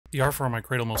The art form I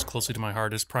cradle most closely to my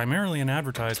heart is primarily an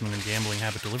advertisement and gambling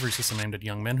habit delivery system aimed at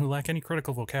young men who lack any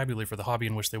critical vocabulary for the hobby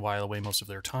in which they while away most of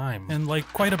their time. And like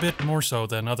quite a bit more so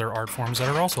than other art forms that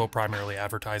are also primarily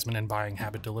advertisement and buying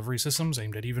habit delivery systems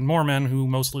aimed at even more men who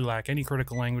mostly lack any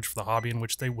critical language for the hobby in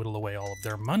which they whittle away all of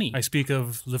their money. I speak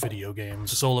of the video games.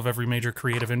 The soul of every major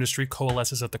creative industry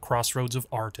coalesces at the crossroads of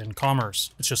art and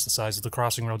commerce. It's just the size of the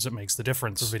crossing roads that makes the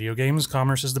difference. For video games,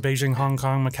 commerce is the Beijing, Hong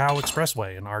Kong, Macau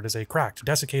expressway, and art is a cracked,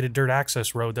 desiccated dirt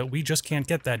access road that we just can't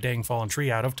get that dang fallen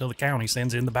tree out of till the county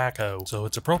sends in the backhoe. So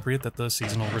it's appropriate that the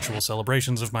seasonal ritual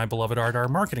celebrations of my beloved art are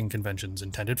marketing conventions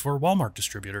intended for Walmart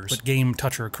distributors. But Game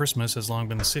Toucher Christmas has long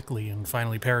been sickly and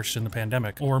finally perished in the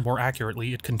pandemic, or more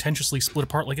accurately, it contentiously split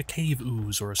apart like a cave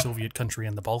ooze or a Soviet country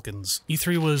in the Balkans.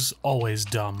 E3 was always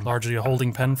dumb, largely a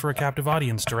holding pen for a captive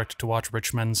audience directed to watch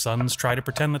rich men's sons try to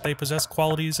pretend that they possess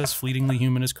qualities as fleetingly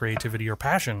human as creativity or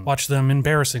passion. Watch them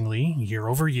embarrassingly, year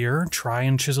over year, try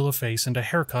and chisel a face and a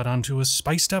haircut onto a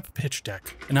spiced-up pitch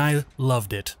deck. And I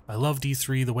loved it. I loved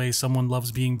E3 the way someone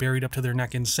loves being buried up to their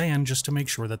neck in sand just to make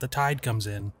sure that the tide comes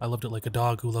in. I loved it like a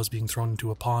dog who loves being thrown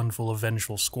into a pond full of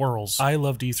vengeful squirrels. I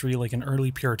loved E3 like an early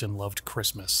Puritan loved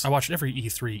Christmas. I watched every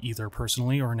E3 either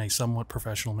personally or in a somewhat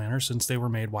professional manner since they were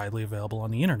made widely available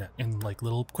on the internet, in like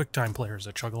little QuickTime players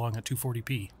that chug along at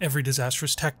 240p. Every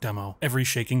disastrous tech demo, every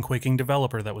shaking, quaking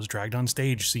developer that was dragged on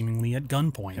stage seemingly at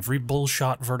gunpoint, every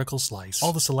bullshot vertical slice,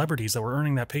 all the celebrities that were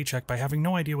earning that paycheck by having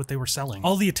no idea what they were selling.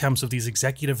 All the attempts of these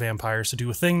executive vampires to do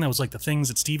a thing that was like the things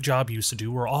that Steve Jobs used to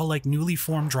do were all like newly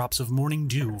formed drops of morning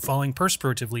dew falling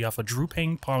perspiratively off a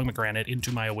drooping pomegranate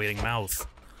into my awaiting mouth.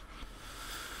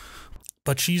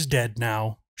 But she's dead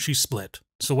now. She's split.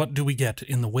 So what do we get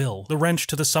in the will? The wrench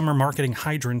to the summer marketing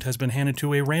hydrant has been handed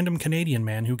to a random Canadian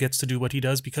man who gets to do what he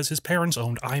does because his parents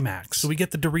owned IMAX. So we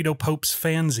get the Dorito Pope's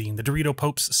fanzine, the Dorito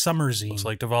Pope's summer zine. Looks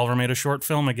like Devolver made a short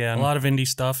film again. A lot of indie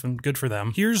stuff, and good for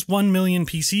them. Here's 1 million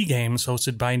PC games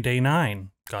hosted by Day 9.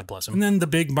 God bless him. And then the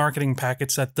big marketing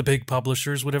packets that the big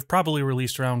publishers would have probably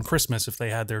released around Christmas if they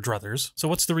had their druthers. So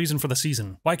what's the reason for the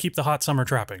season? Why keep the hot summer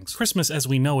trappings? Christmas as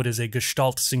we know it is a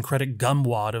gestalt syncretic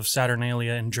gumwad of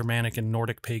Saturnalia and Germanic and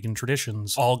Nordic pagan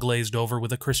traditions, all glazed over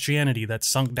with a Christianity that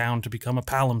sunk down to become a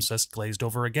palimpsest glazed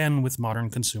over again with modern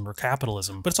consumer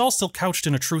capitalism. But it's all still couched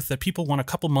in a truth that people want a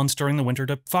couple months during the winter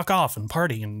to fuck off and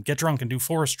party and get drunk and do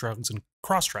forest drugs and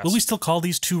cross-dress. Will we still call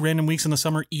these 2 random weeks in the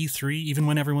summer E3 even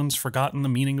when everyone's forgotten the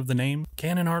meaning of the name?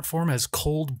 Can an art form as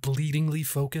cold, bleedingly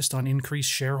focused on increased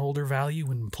shareholder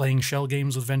value and playing shell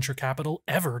games with venture capital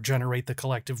ever generate the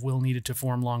collective will needed to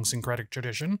form long syncretic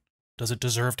tradition? Does it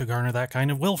deserve to garner that kind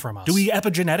of will from us? Do we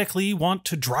epigenetically want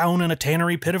to drown in a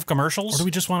tannery pit of commercials? Or do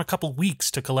we just want a couple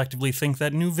weeks to collectively think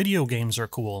that new video games are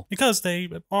cool? Because they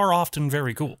are often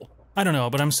very cool. I don't know,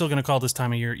 but I'm still gonna call this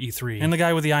time of year E3. And the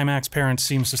guy with the IMAX parents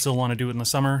seems to still want to do it in the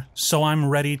summer, so I'm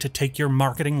ready to take your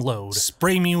marketing load.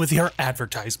 Spray me with your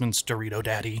advertisements, Dorito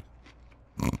Daddy.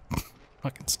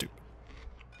 Fucking stupid.